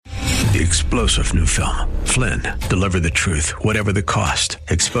The explosive new film, Flynn, deliver the truth, whatever the cost,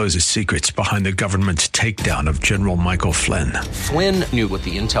 exposes secrets behind the government's takedown of General Michael Flynn. Flynn knew what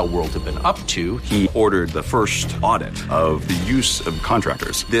the intel world had been up to. He ordered the first audit of the use of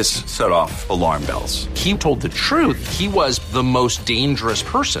contractors. This set off alarm bells. He told the truth. He was the most dangerous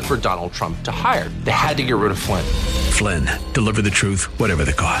person for Donald Trump to hire. They had to get rid of Flynn. Flynn, deliver the truth, whatever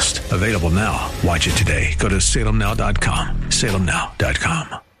the cost. Available now. Watch it today. Go to salemnow.com.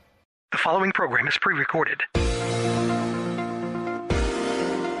 salemnow.com. The following program is pre-recorded.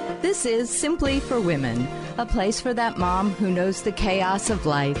 This is Simply for Women, a place for that mom who knows the chaos of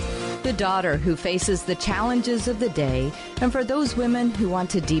life, the daughter who faces the challenges of the day, and for those women who want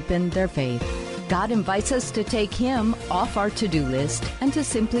to deepen their faith. God invites us to take Him off our to-do list and to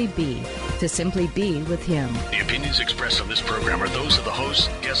simply be with Him. The opinions expressed on this program are those of the hosts,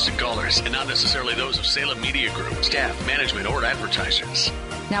 guests, and callers, and not necessarily those of Salem Media Group, staff, management, or advertisers.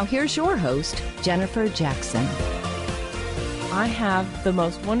 Now here's your host, Jennifer Jackson. I have the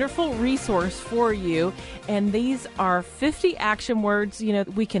most wonderful resource for you, and these are 50 action words,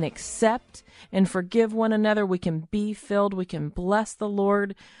 we can accept and forgive one another. We can be filled. We can bless the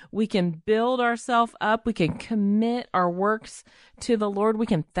Lord. We can build ourselves up. We can commit our works to the Lord. We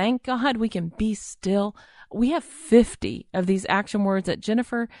can thank God. We can be still. We have 50 of these action words at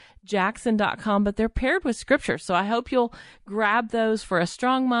jenniferjackson.com, but they're paired with scripture. So I hope you'll grab those for a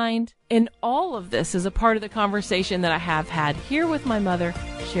strong mind. And all of this is a part of the conversation that I have had here with my mother,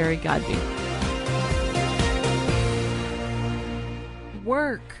 Sherry Godby.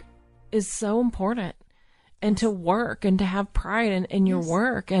 Work is so important, and to work and to have pride in your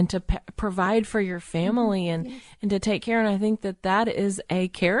work and to provide for your family and to take care. And I think that is a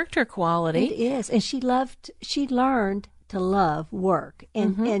character quality. It is. And she learned to love work,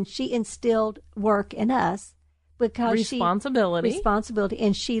 and she instilled work in us because responsibility,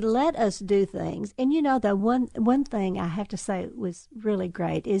 and she let us do things. And the one thing I have to say was really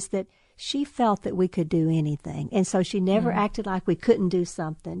great is that she felt that we could do anything. And so she never acted like we couldn't do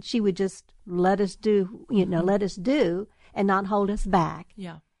something. She would just let us do, let us do and not hold us back.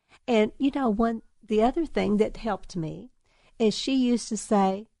 Yeah. And, the other thing that helped me is she used to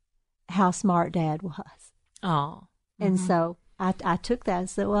say how smart Dad was. Oh. And so I took that and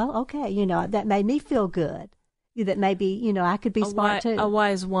said, well, okay, that made me feel good. That maybe, I could be smart too. A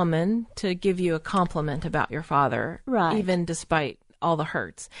wise woman to give you a compliment about your father. Right. Even despite all the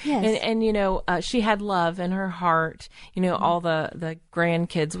hurts. Yes. And she had love in her heart. All the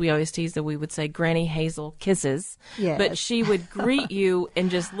grandkids, we always tease that we would say Granny Hazel kisses. Yes. But she would greet you and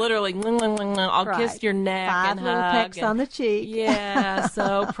just literally, I'll kiss your neck 5 and little hug. pecks on the cheek. Yeah,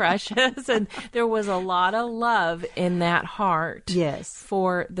 so precious. And there was a lot of love in that heart. Yes.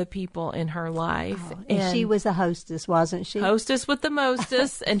 For the people in her life. Oh, and she was a hostess, wasn't she? Hostess with the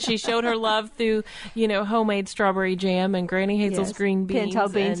mostest. And she showed her love through, homemade strawberry jam and Granny Hazel's green beans, pinto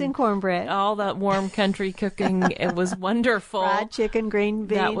beans and cornbread, all that warm country cooking. It was wonderful. Fried chicken, green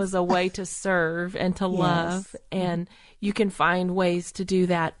beans. That was a way to serve and to love, and you can find ways to do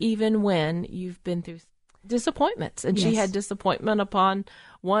that even when you've been through disappointments. And she had disappointment upon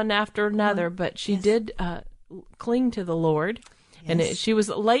one after another, but she did cling to the Lord. And she was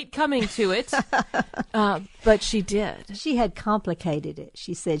late coming to it, but she did. She had complicated it.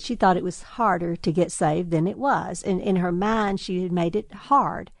 She said she thought it was harder to get saved than it was. And in her mind, she had made it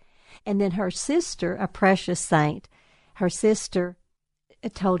hard. And then her sister, a precious saint, her sister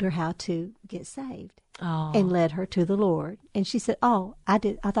told her how to get saved and led her to the Lord. And she said, I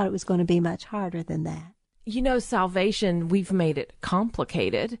thought it was going to be much harder than that. Salvation, we've made it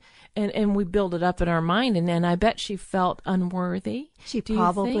complicated, and we build it up in our mind, and I bet she felt unworthy. She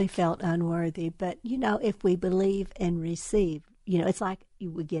probably felt unworthy, but, if we believe and receive, it's like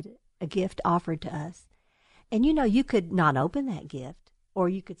you would get a gift offered to us, and, you could not open that gift, or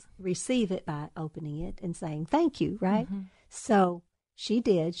you could receive it by opening it and saying thank you, right? Mm-hmm. So she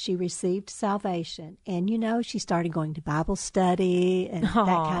did. She received salvation, and, she started going to Bible study and that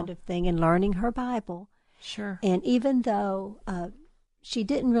kind of thing and learning her Bible. Sure. And even though she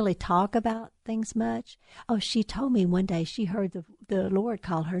didn't really talk about things much, she told me one day she heard the Lord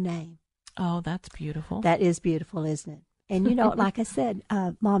call her name. Oh, that's beautiful. That is beautiful, isn't it? And, like I said,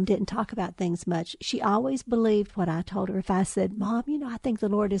 Mom didn't talk about things much. She always believed what I told her. If I said, Mom, I think the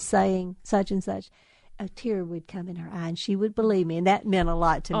Lord is saying such and such, a tear would come in her eye, and she would believe me, and that meant a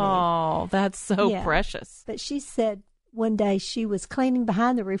lot to me. Oh, that's so precious. But she said one day she was cleaning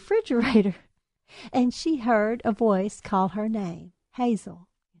behind the refrigerator, and she heard a voice call her name, Hazel.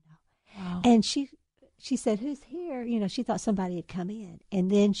 Wow. And she said, who's here? She thought somebody had come in.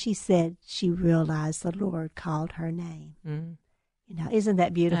 And then she said she realized the Lord called her name. Mm. Isn't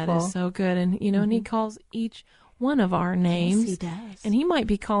that beautiful? That is so good. And, and he calls each one of our names. Yes, he does. And he might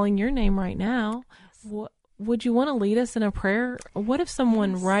be calling your name right now. Yes. Would you want to lead us in a prayer? What if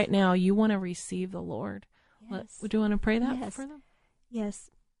someone right now, you want to receive the Lord? Yes. Would you want to pray that for them?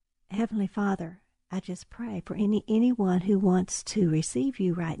 Yes. Heavenly Father, I just pray for anyone who wants to receive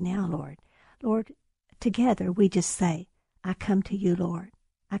you right now, Lord. Lord, together we just say, I come to you, Lord.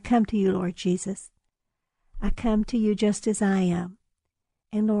 I come to you, Lord Jesus. I come to you just as I am.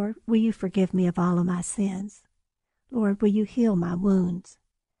 And Lord, will you forgive me of all of my sins? Lord, will you heal my wounds?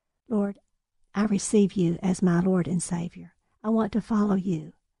 Lord, I receive you as my Lord and Savior. I want to follow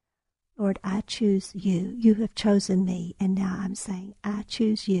you. Lord, I choose you. You have chosen me, and now I'm saying, I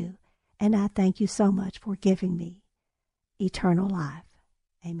choose you. And I thank you so much for giving me eternal life.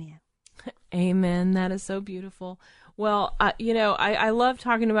 Amen. Amen. That is so beautiful. Well, I love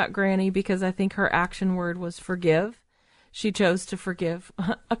talking about Granny because I think her action word was forgive. She chose to forgive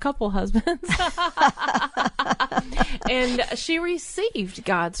a couple husbands. And she received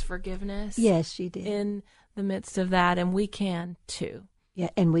God's forgiveness. Yes, she did. In the midst of that, and we can too. Yeah,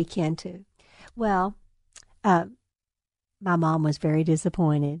 and we can too. Well, my mom was very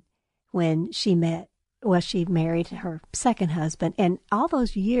disappointed when she married her second husband. And all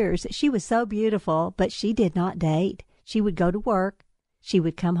those years, she was so beautiful, but she did not date. She would go to work. She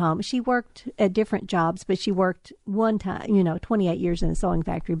would come home. She worked at different jobs, but she worked one time, 28 years in a sewing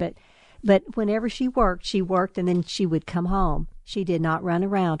factory. But whenever she worked, and then she would come home. She did not run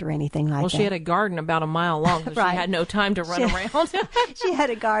around or anything like that. Well, she had a garden about a mile long, so right. She had no time to run around. She had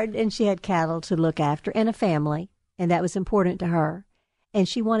a garden, and she had cattle to look after, and a family, and that was important to her. And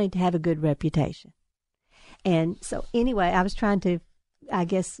she wanted to have a good reputation. And so anyway, I was trying to, I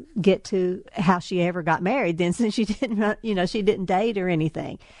guess, get to how she ever got married then, since she didn't, she didn't date or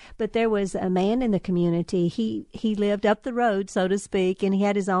anything. But there was a man in the community. He lived up the road, so to speak, and he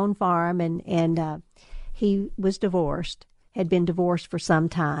had his own farm, and he was divorced, had been divorced for some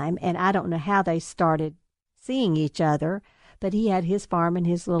time. And I don't know how they started seeing each other, but he had his farm and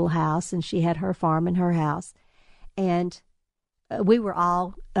his little house, and she had her farm and her house. And we were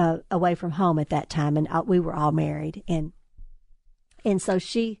all away from home at that time, and we were all married. And so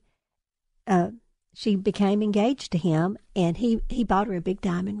she became engaged to him, and he bought her a big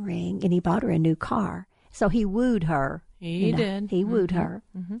diamond ring, and he bought her a new car. So he wooed her. He did. He wooed her.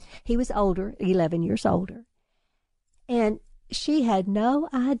 Mm-hmm. He was older, 11 years older. And she had no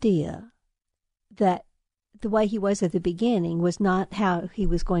idea that the way he was at the beginning was not how he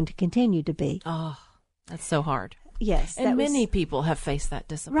was going to continue to be. Oh, that's so hard. Yes. And many people have faced that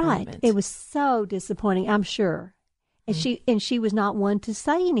disappointment. Right. It was so disappointing, I'm sure. And she was not one to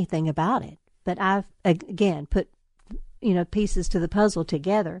say anything about it. But I've, again, put, pieces to the puzzle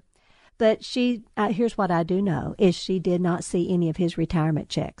together. But here's what I do know, is she did not see any of his retirement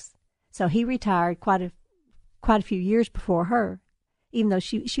checks. So he retired quite a few years before her. Even though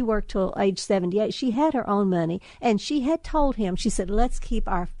she worked till age 78, she had her own money. And she had told him, she said, let's keep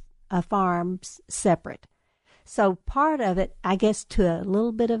our farms separate. So part of it, I guess to a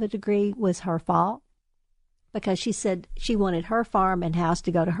little bit of a degree, was her fault, because she said she wanted her farm and house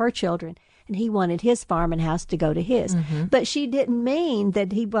to go to her children, and he wanted his farm and house to go to his. Mm-hmm. But she didn't mean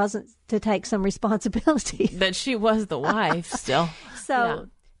that he wasn't to take some responsibility. That she was the wife still. So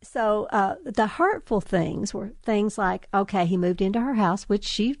the hurtful things were things like, okay, he moved into her house, which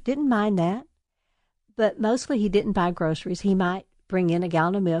she didn't mind that, but mostly he didn't buy groceries. He might bring in a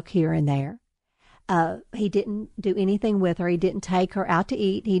gallon of milk here and there. He didn't do anything with her. He didn't take her out to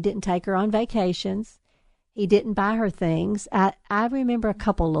eat. He didn't take her on vacations. He didn't buy her things. I remember a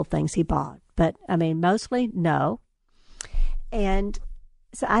couple little things he bought, but mostly no. And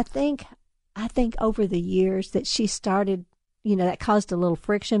so I think over the years that she started, that caused a little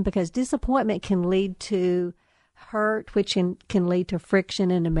friction, because disappointment can lead to hurt, which can lead to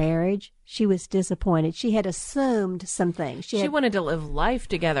friction in a marriage. She was disappointed. She had assumed some things. She wanted to live life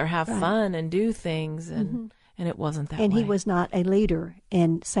together, have fun, and do things, and it wasn't that way. And he was not a leader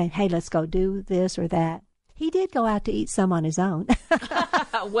in saying, hey, let's go do this or that. He did go out to eat some on his own.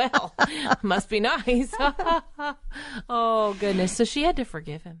 Well, must be nice. Oh, goodness. So she had to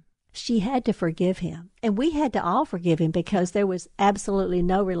forgive him. She had to forgive him. And we had to all forgive him, because there was absolutely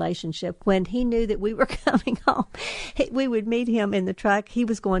no relationship. When he knew that we were coming home, we would meet him in the truck. He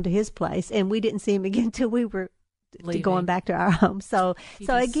was going to his place, and we didn't see him again until we were going back to our home. So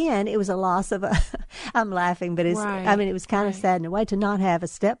again, it was a loss of I'm laughing, but it was kind of sad in a way to not have a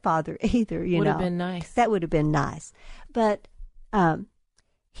stepfather either, Would have been nice. That would have been nice. But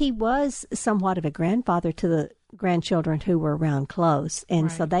he was somewhat of a grandfather to the grandchildren who were around close, and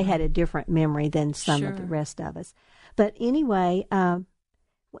so they had a different memory than some of the rest of us. But anyway,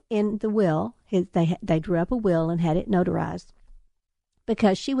 in the will, they drew up a will and had it notarized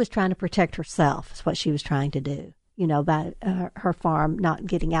because she was trying to protect herself, is what she was trying to do, by her farm not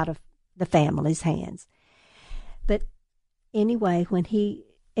getting out of the family's hands. But anyway, she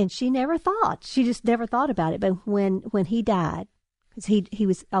just never thought about it. But when he died, because he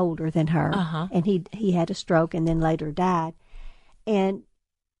was older than her, and he had a stroke and then later died. And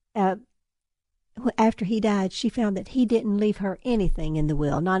after he died, she found that he didn't leave her anything in the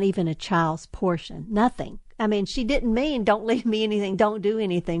will, not even a child's portion, nothing. I mean, she didn't mean, don't leave me anything, don't do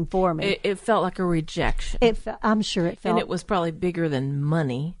anything for me. It felt like a rejection. I'm sure it felt. And it was probably bigger than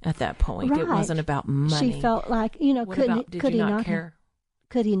money at that point. Right. It wasn't about money. She felt like, could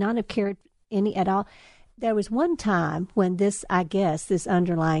he not have cared any at all? There was one time when this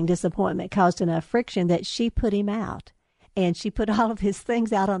underlying disappointment caused enough friction that she put him out. And she put all of his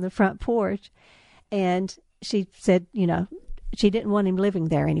things out on the front porch. And she said, she didn't want him living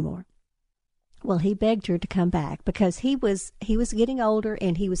there anymore. Well, he begged her to come back because he was getting older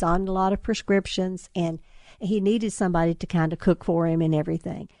and he was on a lot of prescriptions and he needed somebody to kind of cook for him and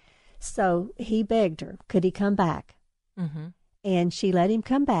everything. So he begged her, could he come back? Mm-hmm. And she let him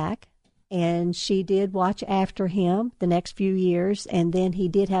come back, and she did watch after him the next few years, and then he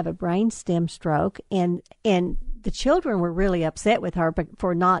did have a brainstem stroke, and the children were really upset with her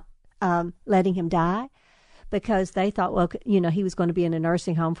for not letting him die, because they thought, well, he was going to be in a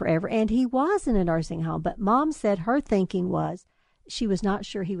nursing home forever. And he was in a nursing home. But Mom said her thinking was she was not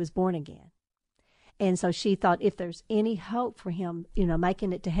sure he was born again. And so she thought if there's any hope for him,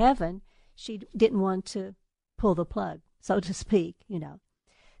 making it to heaven, she didn't want to pull the plug, so to speak,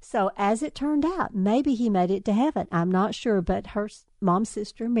 So as it turned out, maybe he made it to heaven. I'm not sure. But her mom's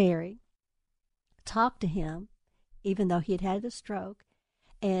sister, Mary, talked to him, even though he had had a stroke,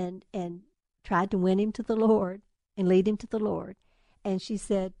 and tried to win him to the Lord and lead him to the Lord. And she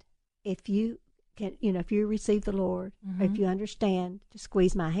said, if you can, if you receive the Lord, mm-hmm. if you understand, just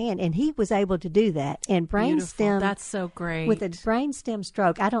squeeze my hand. And he was able to do that. And brainstem, that's so great. With a brainstem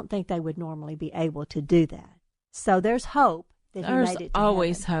stroke, I don't think they would normally be able to do that. So there's hope that he made it to There's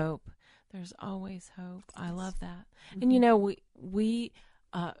always heaven. hope. There's always hope. I love that. Mm-hmm. And we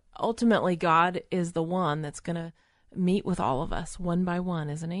ultimately, God is the one that's going to meet with all of us one by one,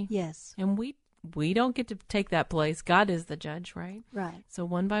 isn't he? Yes. And we don't get to take that place. God is the judge, right? Right. So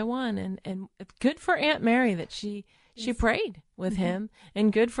one by one, and it's good for Aunt Mary that she prayed with mm-hmm. him,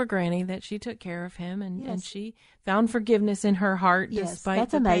 and good for Granny that she took care of him, and she found forgiveness in her heart despite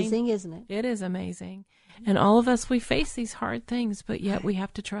that's the amazing, pain. Isn't it? It is amazing. And all of us, we face these hard things, but yet we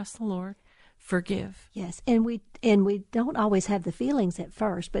have to trust the Lord. Forgive. Yes, and we don't always have the feelings at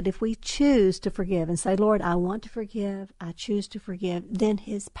first, but if we choose to forgive and say, Lord, I want to forgive, I choose to forgive, then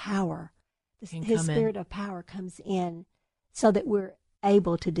his power, his spirit of power comes in so that we're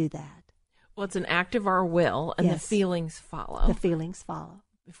able to do that. Well, it's an act of our will, and the feelings follow. The feelings follow.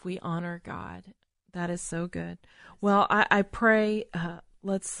 If we honor God, that is so good. Well, I pray,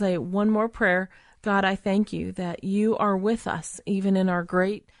 let's say one more prayer. God, I thank you that you are with us, even in our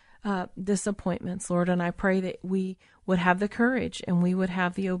great disappointments, Lord, and I pray that we would have the courage and we would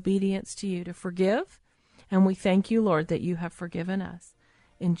have the obedience to you to forgive, and we thank you, Lord, that you have forgiven us.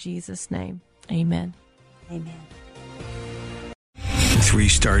 In Jesus' name, amen. Amen.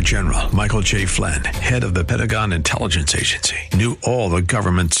 3-star General Michael J. Flynn, head of the Pentagon Intelligence Agency, knew all the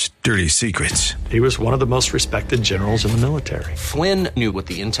government's dirty secrets. He was one of the most respected generals in the military. Flynn knew what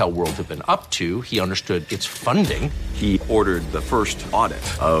the intel world had been up to. He understood its funding. He ordered the first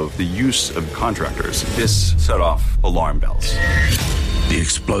audit of the use of contractors. This set off alarm bells. The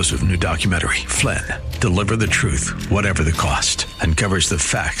explosive new documentary, Flynn, Deliver the Truth, Whatever the Cost, uncovers the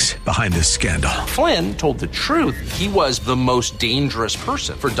facts behind this scandal. Flynn told the truth. He was the most dangerous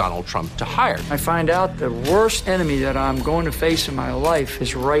person for Donald Trump to hire. I find out the worst enemy that I'm going to face in my life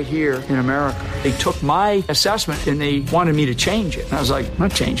is right here in America. They took my assessment and they wanted me to change it. And I was like, I'm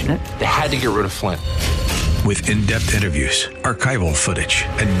not changing it. They had to get rid of Flynn. With in-depth interviews, archival footage,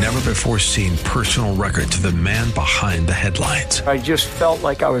 and never-before-seen personal records of the man behind the headlines. I just felt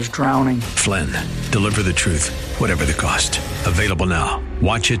like I was drowning. Flynn, Deliver the Truth, Whatever the Cost. Available now.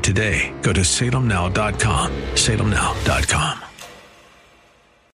 Watch it today. Go to salemnow.com. salemnow.com.